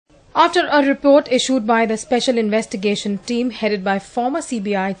After a report issued by the Special Investigation Team headed by former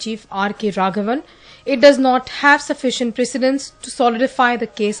CBI Chief R.K. Raghavan, it does not have sufficient precedents to solidify the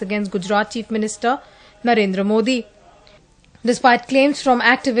case against Gujarat Chief Minister Narendra Modi. Despite claims from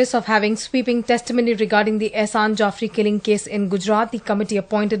activists of having sweeping testimony regarding the Ehsan Jafri killing case in Gujarat, the committee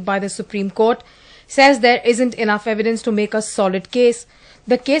appointed by the Supreme Court says there isn't enough evidence to make a solid case.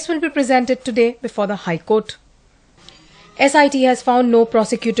 The case will be presented today before the High Court. SIT has found no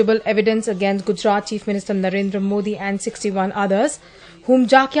prosecutable evidence against Gujarat Chief Minister Narendra Modi and 61 others, whom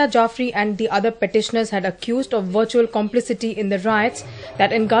Zakia Jafri and the other petitioners had accused of virtual complicity in the riots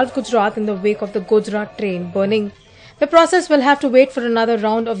that engulfed Gujarat in the wake of the Gujarat train burning. The process will have to wait for another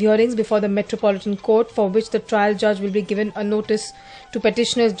round of hearings before the Metropolitan Court, for which the trial judge will be given a notice to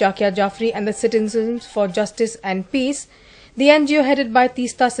petitioners Zakia Jafri and the Citizens for Justice and Peace, the NGO headed by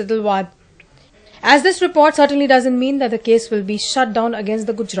Teesta Sidalwad. As this report certainly doesn't mean that the case will be shut down against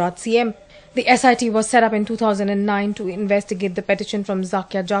the Gujarat CM. The SIT was set up in 2009 to investigate the petition from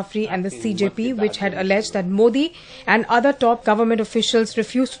Zakia Jafri and the CJP, which had alleged that Modi and other top government officials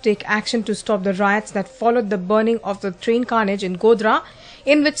refused to take action to stop the riots that followed the burning of the train carnage in Godhra,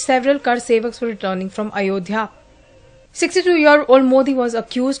 in which several Kar Sevaks were returning from Ayodhya. 62-year-old Modi was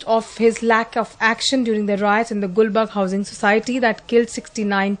accused of his lack of action during the riots in the Gulbarg Housing Society that killed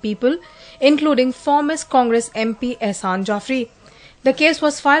 69 people, including former Congress MP Ehsan Jafri. The case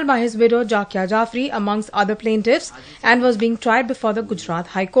was filed by his widow Zakia Jafri amongst other plaintiffs and was being tried before the Gujarat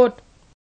High Court.